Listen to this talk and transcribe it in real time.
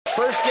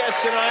First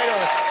guest tonight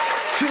are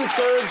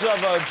two-thirds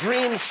of a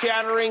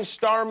dream-shattering,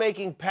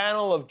 star-making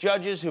panel of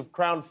judges who've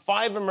crowned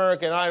 5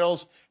 American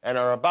Idols and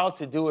are about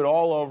to do it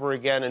all over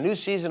again. A new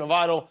season of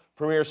Idol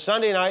premieres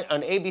Sunday night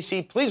on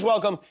ABC. Please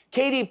welcome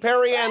Katy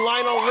Perry and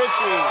Lionel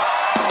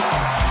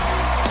Richie.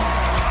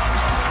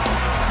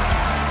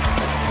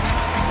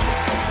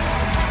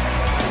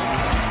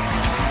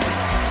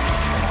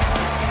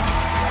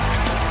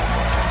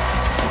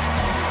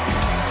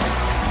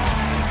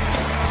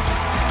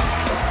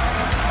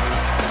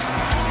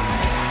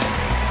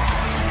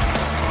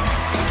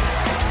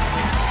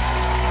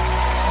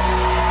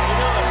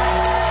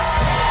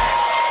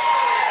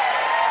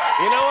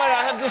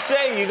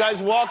 Say, you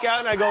guys walk out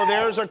and I go,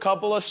 there's a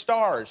couple of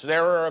stars.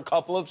 There are a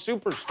couple of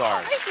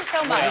superstars. Thank you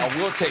so much. Yeah,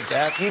 we'll take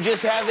that. You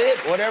just have it.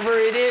 Whatever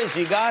it is,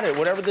 you got it.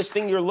 Whatever this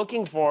thing you're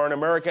looking for in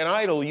American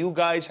Idol, you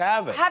guys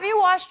have it. Have you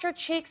washed your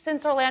cheeks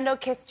since Orlando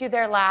kissed you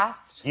there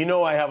last? You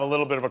know I have a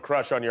little bit of a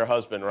crush on your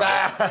husband,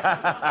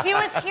 right? He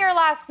was here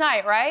last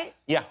night, right?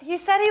 Yeah. He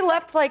said he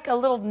left, like, a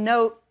little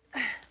note.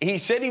 He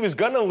said he was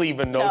going to leave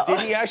a note. No.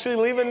 Did he actually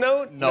leave a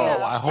note? No,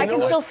 I hope I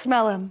can still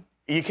smell him.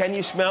 Can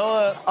you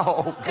smell it?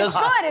 Oh, It's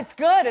good, it's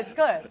good, it's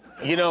good.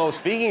 You know,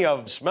 speaking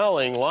of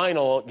smelling,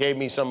 Lionel gave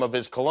me some of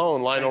his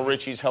cologne, Lionel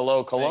Richie's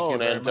Hello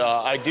Cologne, and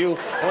I do,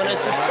 when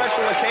it's a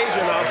special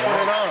occasion, I'll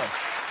put it on.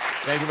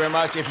 Thank you very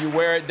much. If you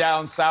wear it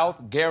down south,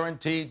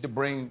 guaranteed to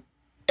bring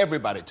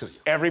everybody to you.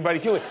 Everybody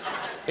to it.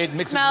 It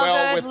mixes Smell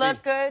well good, with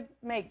look good,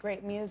 make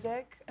great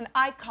music. An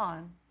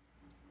icon.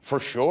 For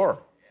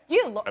sure.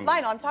 Lionel,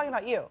 I'm talking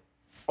about you.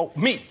 Oh,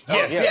 me.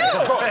 Yes, yes,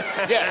 of course.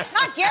 Yes.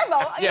 Not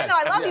Guillermo. Even though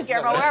I love you,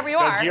 Guillermo, wherever you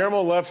are.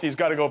 Guillermo left. He's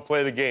got to go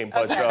play the game.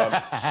 But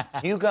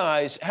you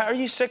guys, are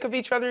you sick of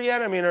each other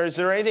yet? I mean, is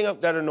there anything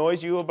that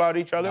annoys you about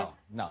each other?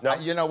 No. No?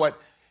 You know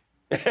what?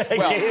 Well,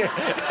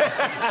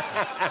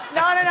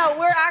 No.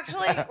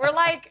 We're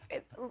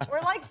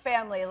like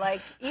family. Like,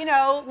 you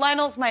know,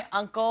 Lionel's my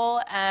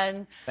uncle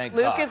and Thank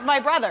Luke God. is my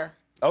brother.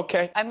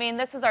 okay. I mean,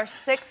 this is our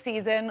 6th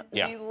season.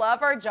 Yeah. We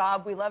love our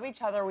job. We love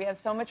each other. We have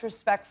so much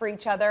respect for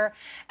each other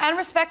and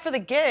respect for the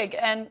gig.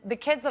 And the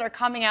kids that are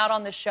coming out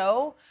on the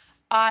show,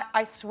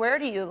 I swear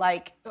to you,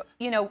 like,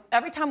 you know,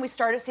 every time we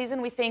start a season,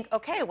 we think,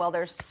 okay, well,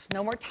 there's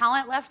no more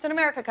talent left in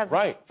America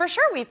because for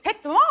sure we've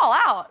picked them all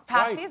out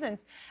past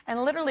seasons.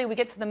 And literally we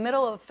get to the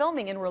middle of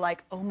filming and we're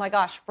like, oh my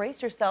gosh,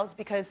 brace yourselves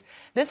because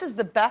this is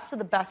the best of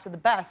the best of the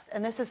best.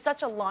 And this is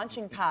such a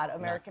launching pad,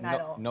 American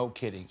Idol. No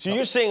kidding. So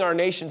you're saying our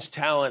nation's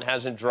talent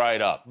hasn't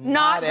dried up?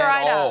 Not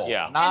dried at up. all.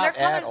 Yeah. Not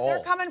at all. They're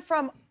coming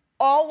from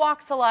all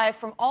walks of life,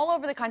 from all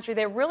over the country.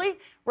 They really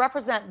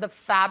represent the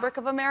fabric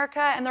of America,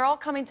 and they're all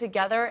coming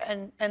together,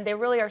 and they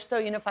really are so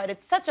unified.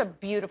 It's such a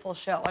beautiful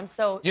show. I'm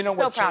so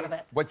proud of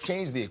it. What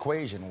changed the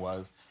equation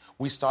was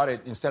we started,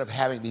 instead of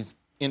having these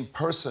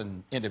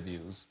in-person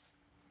interviews,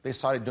 they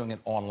started doing it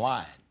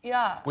online.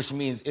 Yeah. Which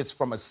means it's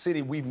from a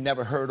city we've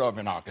never heard of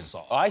in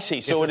Arkansas. Oh, I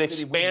see. So it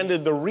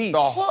expanded the reach.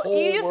 Well,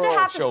 you used to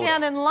have to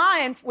stand in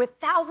line with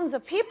thousands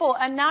of people,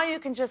 and now you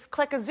can just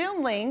click a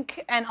Zoom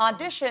link and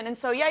audition. And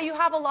so, yeah, you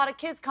have a lot of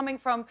kids coming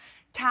from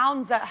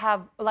towns that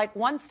have, like,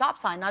 one stop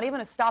sign, not even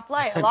a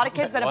stoplight. A lot of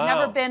kids that have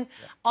never been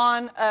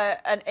on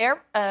an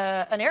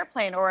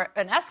airplane or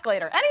an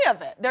escalator, any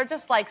of it. They're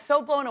just, like,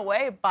 so blown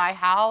away by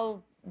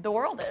how the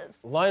world is.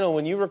 Lionel,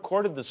 when you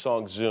recorded the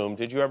song Zoom,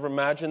 did you ever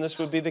imagine this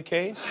would be the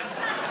case?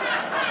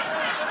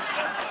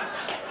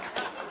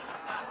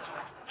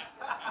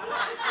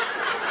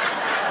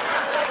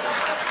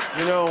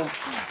 You know,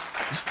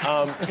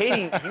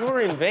 Katy, you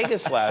were in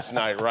Vegas last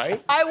night,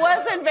 right? I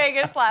was in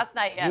Vegas last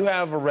night, yes. You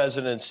have a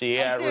residency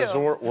at do.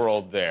 Resort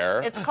World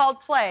there. It's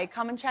called Play.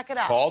 Come and check it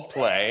out. Called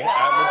Play.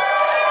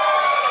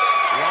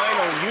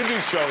 Lionel, you do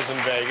shows in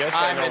Vegas.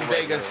 I'm in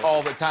Vegas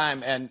all the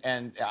time,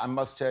 and I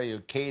must tell you,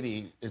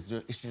 Katy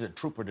she's a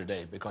trooper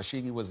today because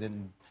she was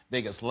in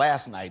Vegas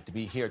last night to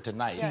be here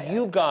tonight. Do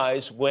you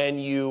guys, when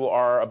you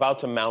are about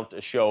to mount a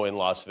show in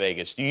Las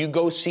Vegas, do you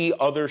go see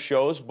other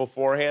shows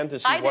beforehand to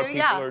see what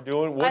people are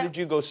doing? What did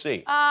you go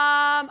see?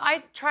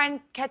 I try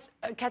and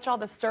catch all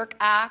the Cirque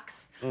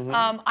acts.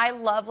 I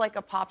love, like,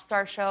 a pop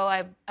star show.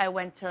 I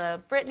went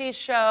to Britney's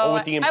show. Oh,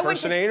 with the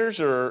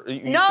impersonators, or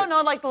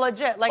No, like the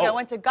legit. Like, I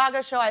went to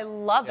Gaga's show. I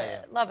love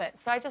it, love it.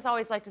 So I just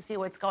always like to see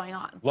what's going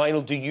on.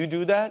 Lionel, do you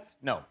do that?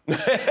 No.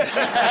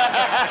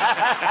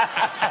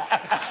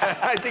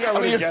 I think I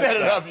would have you guessed set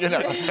it that. up, you know.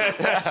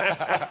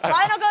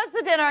 Lionel goes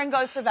to dinner and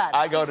goes to bed.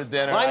 I go to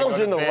dinner. Lionel's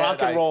in the bed,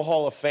 Rock and Roll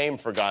Hall of Fame,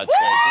 for God's sake.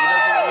 He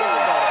doesn't go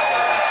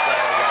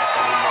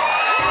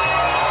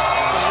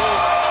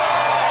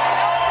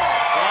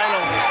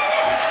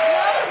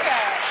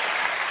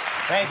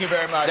Thank you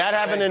very much. That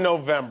happened in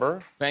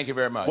November. Thank you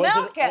very much.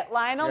 Milk it,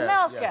 Lionel,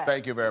 milk it.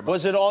 Thank you very much.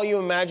 Was it all you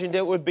imagined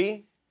it would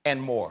be?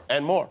 And more.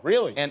 And more,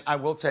 really? And I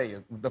will tell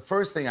you, the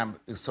first thing I'm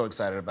so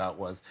excited about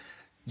was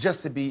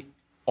just to be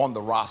on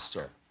the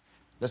roster.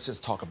 Let's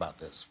just talk about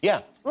this.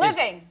 Yeah.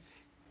 Living.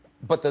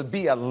 But to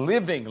be a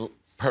living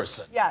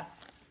person.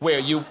 Yes. Where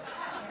you...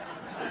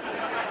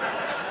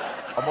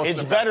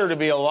 It's better to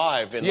be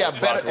alive. In yeah, the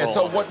better. rock and And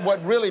so roll.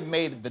 what really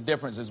made the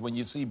difference is when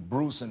you see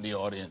Bruce in the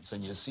audience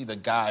and you see the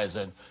guys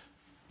and,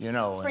 you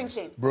know, and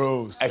Springsteen.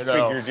 Bruce. I you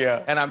know, figured,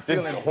 yeah. And I'm The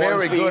feeling Hornsby,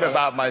 very good yeah.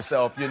 about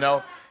myself, you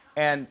know.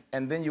 And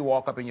then you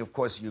walk up and, of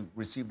course, you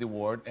receive the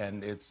award.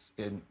 And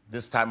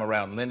this time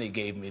around, Lenny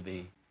gave me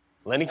the...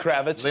 Lenny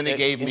Kravitz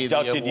gave me the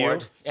inducted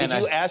award. you. Did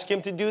you ask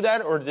him to do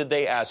that, or did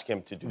they ask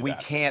him to do that? We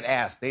can't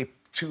ask. They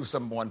choose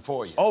someone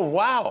for you. Oh,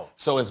 wow.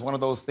 So it's one of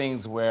those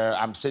things where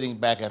I'm sitting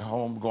back at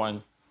home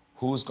going,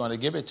 who's going to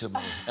give it to me?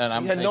 And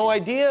I'm You had no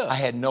idea. I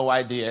had no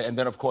idea. And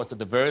then, of course, at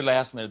the very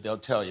last minute, they'll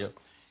tell you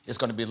it's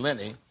going to be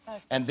Lenny.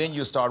 And then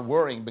you start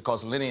worrying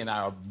because Lenny and I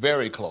are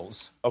very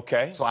close.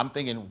 Okay. So I'm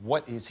thinking,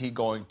 what is he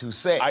going to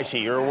say? I see.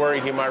 You're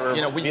worried he might reveal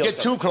You know, when you get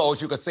too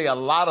close, you can say a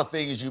lot of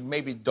things you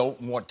maybe don't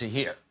want to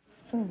hear.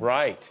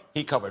 Right.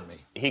 He covered me.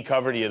 He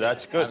covered you.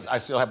 That's good. I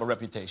still have a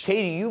reputation.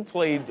 Katy, you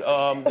played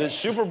the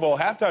Super Bowl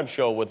halftime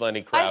show with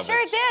Lenny Kravitz. I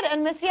sure did,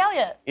 and Missy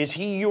Elliott. Is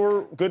he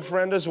your good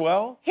friend as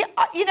well? He,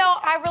 you know,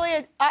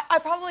 I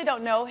probably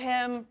don't know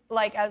him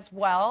like as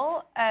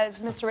well as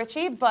Mr.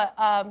 Richie, but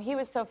he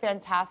was so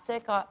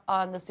fantastic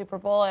on the Super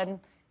Bowl and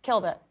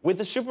killed it. With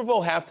the Super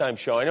Bowl halftime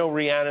show, I know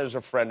Rihanna is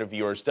a friend of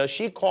yours. Does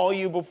she call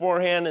you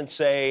beforehand and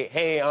say,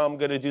 hey, I'm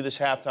going to do this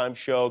halftime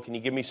show. Can you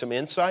give me some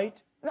insight?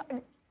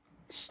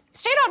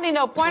 She don't need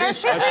no pointers.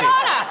 She's Rihanna.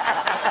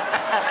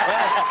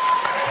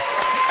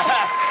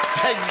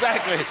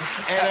 Exactly.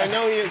 And I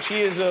know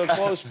she is a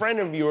close friend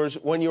of yours.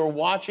 When you were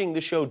watching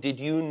the show, did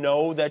you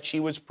know that she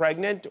was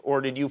pregnant,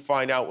 or did you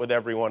find out with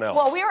everyone else?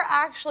 Well, we were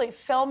actually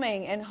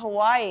filming in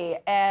Hawaii,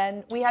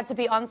 and we had to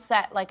be on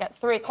set like at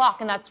 3 o'clock,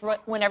 and that's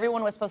when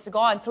everyone was supposed to go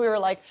on. So we were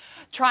like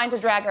trying to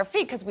drag our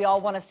feet because we all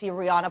want to see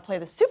Rihanna play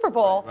the Super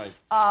Bowl. Right.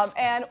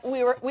 And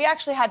we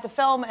actually had to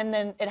film, and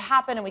then it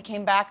happened, and we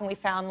came back and we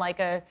found like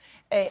a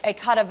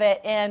cut of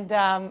it, and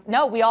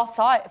no, we all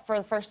saw it for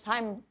the first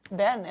time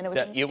then, and it was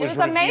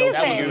amazing.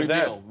 That was a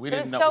reveal. We It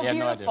didn't was know. so We had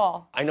no idea.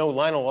 beautiful. I know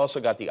Lionel also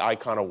got the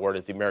Icon Award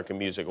at the American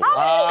Music Awards.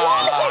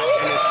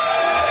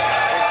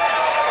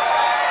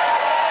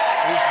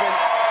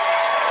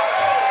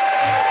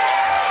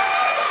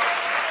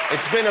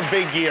 It's been a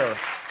big year.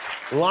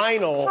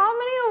 Lionel. How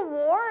many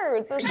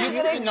awards is he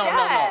gonna get?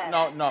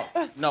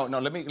 No.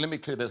 Let me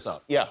clear this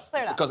up. Yeah.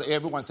 Clear it up. Because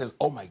everyone says,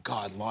 "Oh my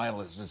God,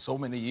 Lionel has been so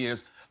many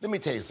years." Let me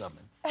tell you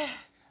something.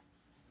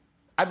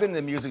 I've been in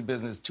the music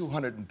business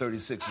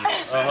 236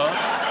 years.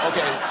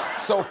 Okay,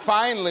 so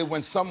finally,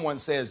 when someone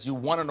says you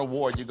won an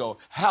award, you go,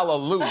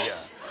 "Hallelujah!"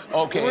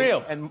 Okay.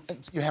 Real. And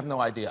you have no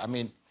idea. I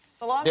mean,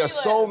 The longer there are you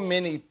so live.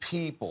 many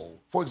people.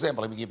 For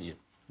example, let me give you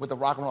with the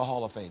Rock and Roll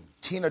Hall of Fame.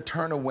 Tina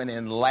Turner went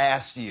in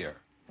last year.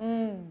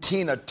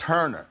 Tina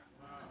Turner.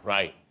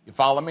 Right. You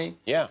follow me?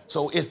 Yeah.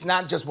 So it's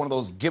not just one of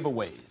those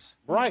giveaways.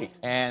 Right.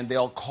 And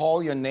they'll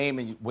call your name,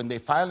 and when they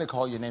finally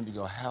call your name, you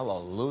go,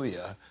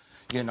 hallelujah,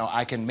 you know,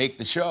 I can make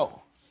the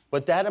show.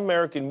 But that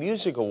American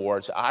Music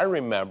Awards, I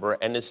remember,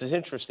 and this is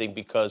interesting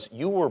because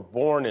you were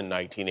born in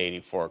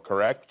 1984,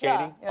 correct, Katy?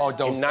 Yeah. Oh,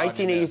 don't In start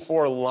me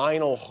 1984,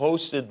 Lionel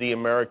hosted the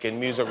American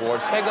Music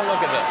Awards. Take a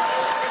look at this.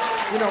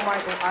 You know,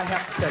 Michael, I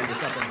have to tell you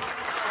something.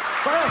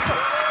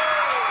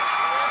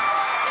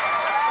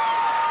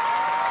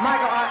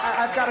 Michael,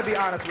 I've got to be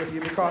honest with you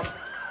because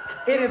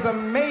it is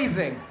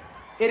amazing.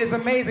 It is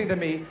amazing to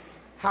me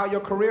how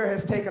your career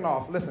has taken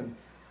off. Listen,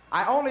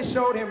 I only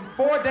showed him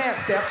 4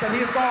 dance steps and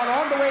he has gone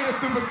on the way to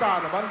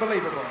superstardom.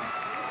 Unbelievable.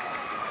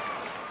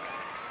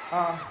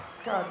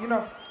 God, you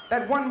know,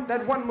 that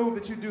one move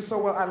that you do so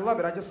well, I love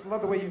it. I just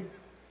love the way you...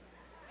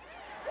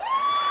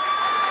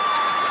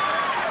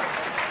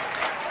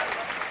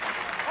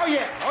 Oh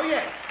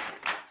yeah.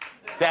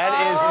 That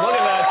is, look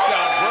at that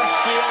shot. Brooke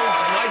Shields,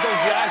 Michael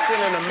Jackson,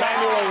 and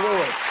Emmanuel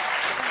Lewis.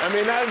 I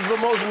mean, that is the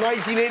most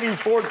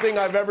 1984 thing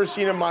I've ever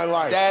seen in my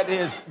life. That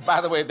is, by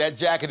the way, that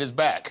jacket is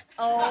back.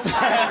 Oh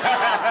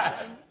my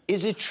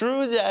Is it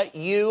true that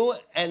you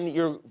and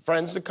your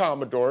friends, the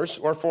Commodores,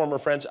 or former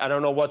friends, I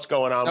don't know what's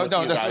going on with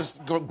you this guys.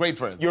 was great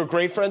friends. Your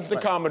great friends, the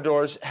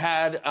Commodores,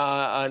 had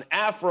an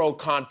Afro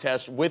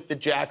contest with the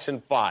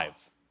Jackson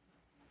 5.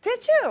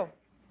 Did you?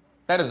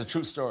 That is a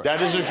true story.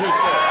 That is a true story.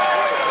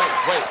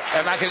 Wait,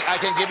 and I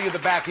can give you the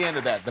back end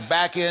of that. The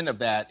back end of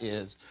that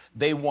is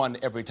they won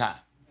every time.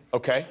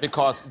 Okay.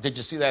 Because did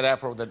you see that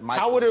afro that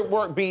Michael? How would it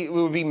work? It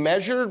would be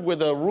measured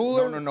with a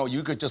ruler? No.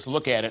 You could just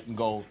look at it and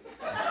go.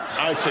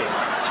 I see.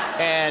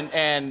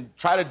 And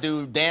try to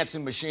do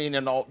dancing machine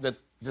and all that.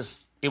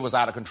 Just it was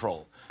out of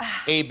control.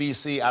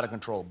 ABC out of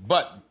control.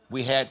 But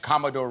we had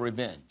Commodore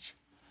Revenge.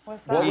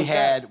 What's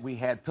that? We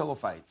had pillow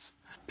fights.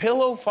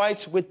 Pillow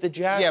fights with the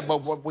Jacksons? Yeah,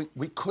 but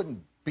we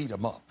couldn't beat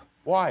them up.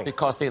 Why?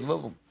 Because they're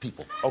little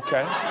people.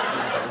 Okay.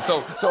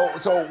 So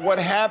what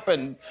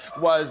happened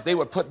was they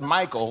would put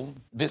Michael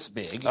this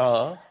big,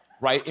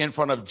 right in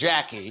front of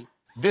Jackie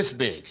this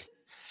big,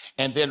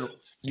 and then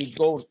you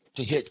go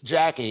to hit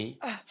Jackie,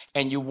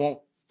 and you won't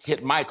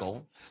hit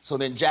Michael. So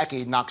then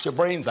Jackie knocks your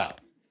brains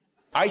out.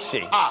 I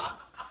see.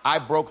 I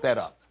broke that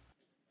up.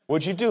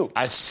 What'd you do?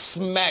 I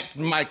smacked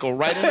Michael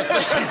right in the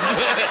face.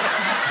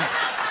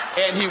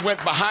 And he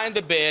went behind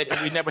the bed,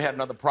 and we never had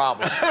another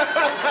problem.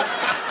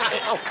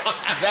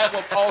 That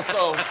was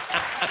also...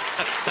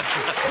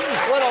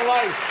 What a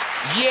life.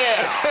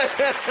 Yeah.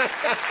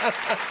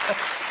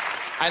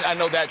 I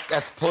know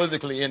that's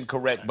politically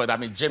incorrect, but I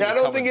mean, Jimmy... I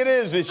don't think it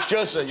is. It's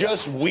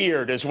just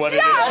weird is what it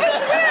is. Yeah, it's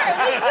weird.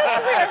 It's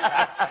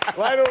just weird.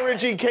 Lionel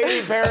Richie,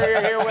 Katy Perry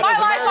are here with My us.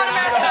 life on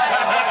American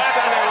Idol.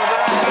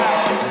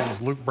 My name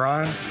is Luke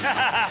Bryan.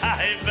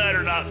 It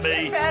better not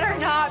be. Better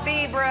not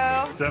be,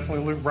 bro.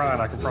 Definitely Luke Bryan,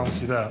 I can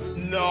promise you that.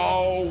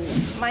 No.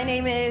 My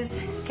name is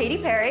Katy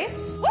Perry.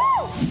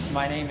 Woo!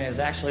 My name is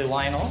actually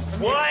Lionel.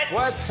 What?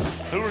 What?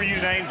 Who are you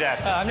named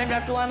after? I'm named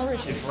after Lionel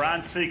Richie.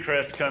 Ryan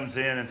Seacrest comes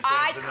in and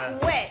stands I in the...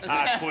 quit.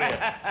 I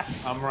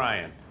quit. I'm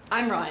Ryan.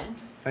 I'm Ryan.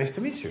 Nice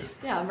to meet you.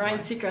 Yeah, I'm Ryan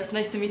Seacrest.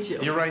 Nice to meet you.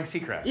 You're Ryan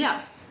Seacrest?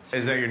 Yeah.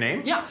 Is that your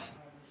name? Yeah.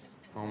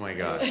 Oh my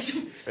God.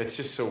 It's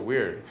just so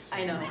weird.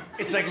 I know.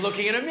 It's like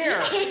looking in a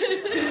mirror.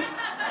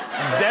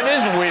 That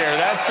is weird.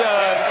 That's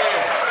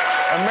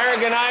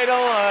American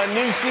Idol.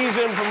 New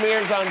season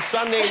premieres on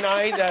Sunday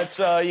night. That's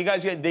you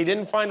guys. They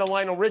didn't find a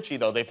Lionel Richie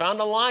though. They found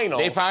a Lionel.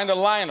 They find a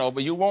Lionel,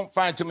 but you won't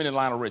find too many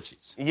Lionel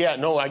Richies. Yeah,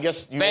 no, I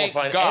guess you Thank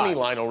won't find God. any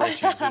Lionel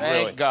Richies. Thank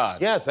really.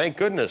 God. Yeah, thank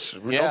goodness.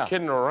 No Yeah.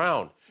 kidding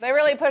around. They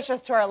really push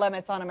us to our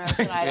limits on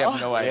American I Idol.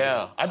 have no idea.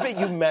 Yeah, I bet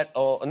you met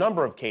a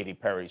number of Katy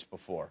Perrys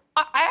before.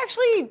 I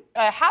actually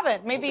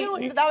haven't. Maybe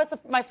Really? that was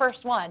my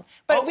first one.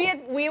 But Oh.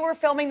 we were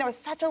filming. There was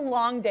such a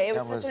long day. It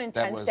was That such an was-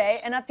 that intense was-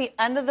 day. And at the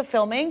end of the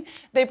filming,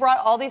 they brought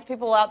all these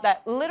people out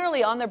that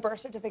literally on their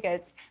birth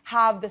certificates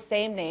have the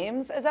same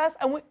names as us,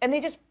 and they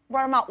just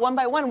brought them out one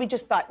by one. We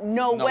just thought,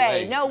 no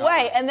way. No And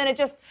way.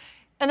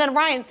 then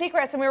Ryan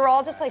Seacrest, and we were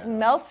all just like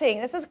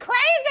melting. This is crazy.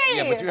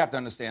 Yeah, but you have to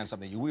understand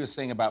something. We were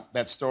saying about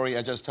that story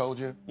I just told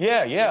you.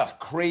 Yeah, yeah. It's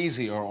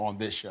crazier on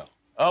this show.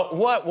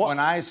 What? When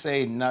I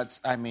say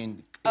nuts, I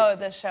mean... Oh, it's-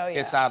 the show,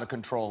 yeah. It's out of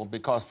control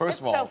because, first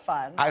It's of all, so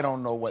fun. I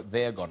don't know what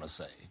they're going to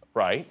say.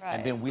 Right.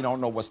 And then we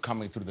don't know what's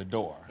coming through the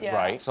door. Yeah.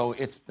 Right. So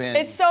it's been...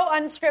 It's so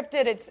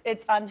unscripted.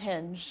 It's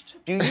unhinged.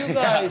 Do you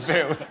guys,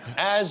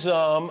 as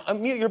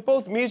you're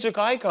both music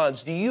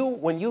icons, do you,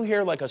 when you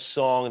hear like a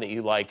song that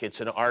you like,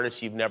 it's an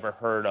artist you've never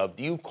heard of,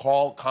 do you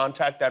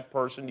contact that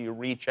person? Do you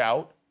reach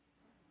out?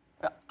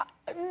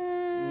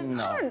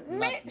 No.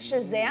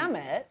 Shazam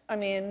it. I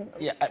mean,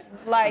 Yeah,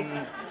 like,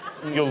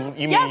 You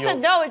mean yes you'll...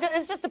 and no. It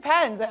just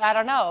depends. I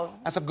don't know.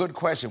 That's a good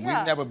question. Yeah.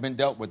 We've never been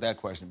dealt with that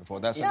question before.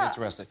 That's Yeah.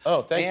 interesting.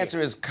 Oh, thank The you.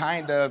 answer is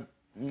kind of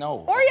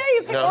no. Or yeah,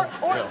 you can,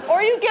 No,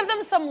 or you give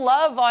them some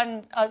love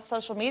on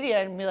social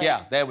media and be like,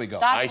 Yeah, there we go.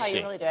 That's I how see.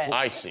 you really do it.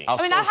 I see. Our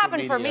I mean, that social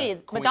happened for media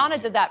me. queen Madonna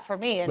here. did that for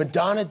me. And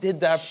Madonna did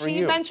that for she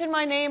you. mentioned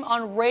my name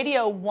on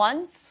radio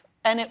once,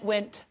 and it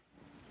went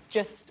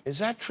just Is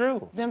that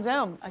true? zoom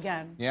zoom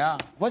again. Yeah.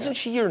 Wasn't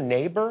she your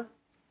neighbor?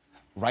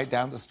 Right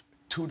down the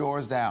 2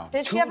 doors down.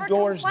 Did she Two ever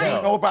doors complain?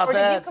 down. You know about or did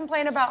you that?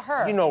 complain about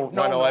her? You know,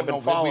 I've been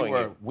following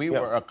it. We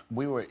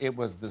were. It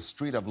was the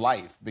street of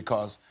life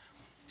because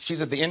she's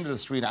at the end of the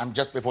street. I'm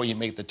just before you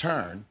make the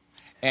turn,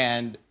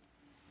 and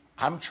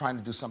I'm trying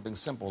to do something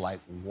simple like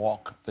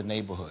walk the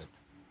neighborhood.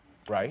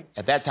 Right.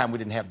 At that time, we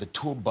didn't have the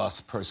tour bus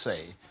per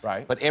se.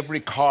 Right. But every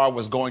car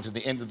was going to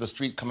the end of the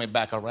street, coming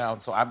back around.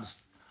 So I'm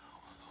just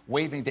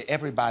waving to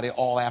everybody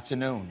all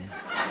afternoon.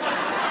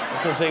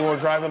 Because they were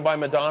driving by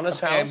Madonna's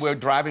house? And we're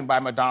driving by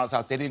Madonna's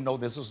house. They didn't know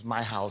this was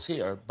my house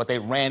here, but they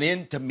ran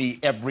into me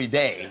every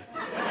day.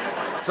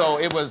 So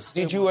it was...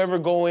 Did you ever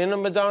go into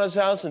Madonna's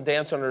house and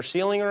dance on her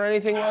ceiling or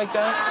anything like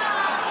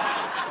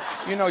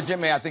that? You know,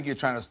 Jimmy, I think you're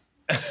trying to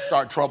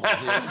start trouble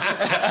here.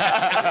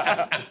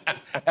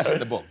 That's in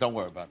the book. Don't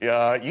worry about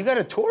it. You got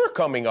a tour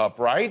coming up,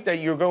 right? That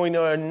you're going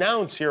to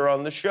announce here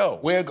on the show.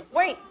 Wait,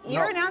 Wait,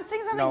 you're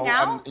announcing something no,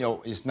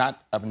 now? it's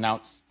not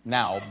announced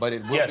now, but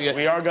it will be. Yes,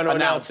 we are going to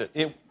announce it.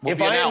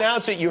 If I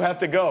announce it, you have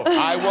to go.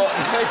 I will.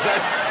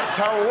 That's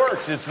how it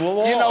works. It's the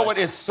law. You know what?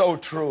 It's so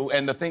true.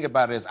 And the thing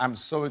about it is, I'm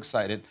so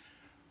excited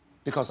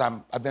because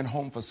I've been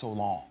home for so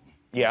long.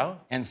 Yeah?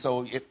 And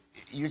so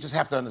you just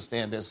have to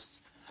understand this.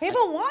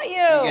 People want you.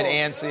 You get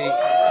antsy.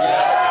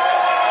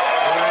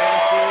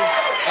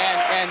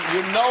 And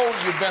you know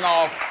you've been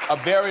off a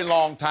very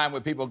long time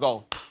where people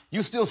go,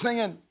 "You still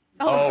singing?"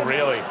 Oh,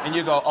 really? And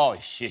you go, "Oh,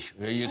 shit,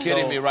 are you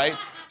kidding me, right?"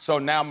 So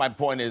now my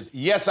point is,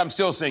 yes, I'm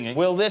still singing.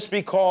 Will this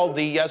be called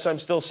the Yes, I'm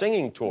Still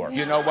Singing tour?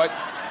 You know what?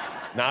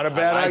 Not a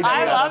bad idea.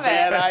 I love it.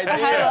 Bad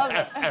idea. I love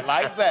it.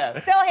 Like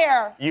that. Still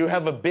here. You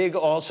have a big,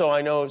 also,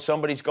 I know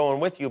somebody's going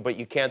with you, but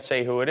you can't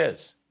say who it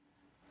is.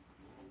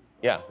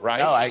 Yeah, right?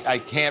 No, I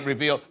can't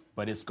reveal,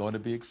 but it's going to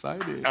be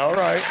exciting. All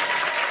right.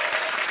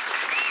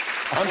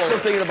 I'm still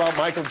thinking about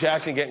Michael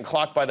Jackson getting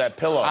clocked by that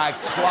pillow. I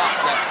clocked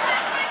that.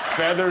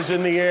 Feathers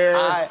in the air.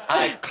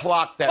 I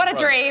clocked that. What a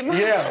brother. dream.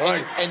 Yeah,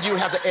 right. And you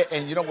have to,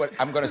 and you know what?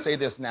 I'm going to say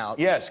this now.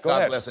 Yes, go God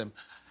ahead. bless him.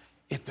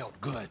 It felt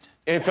good.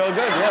 It felt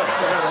good,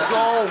 yeah.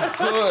 So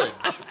good.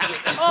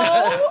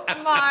 Oh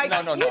my!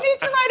 No. You need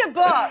to write a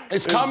book.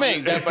 It's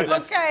coming.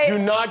 Okay. Do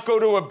not go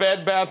to a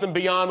Bed Bath &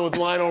 Beyond with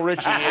Lionel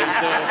Richie is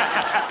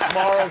the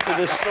moral to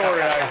this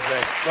story, I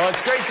think. Well,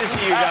 it's great to see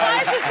you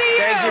guys. Nice to see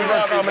you. Thank you for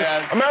Love you, coming.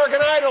 man.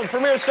 American Idol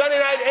premieres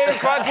Sunday night, 8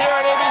 o'clock here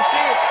on ABC.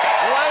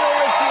 Lionel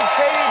Richie,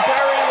 Katy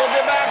Perry will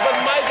be back with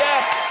Mike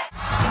Epps.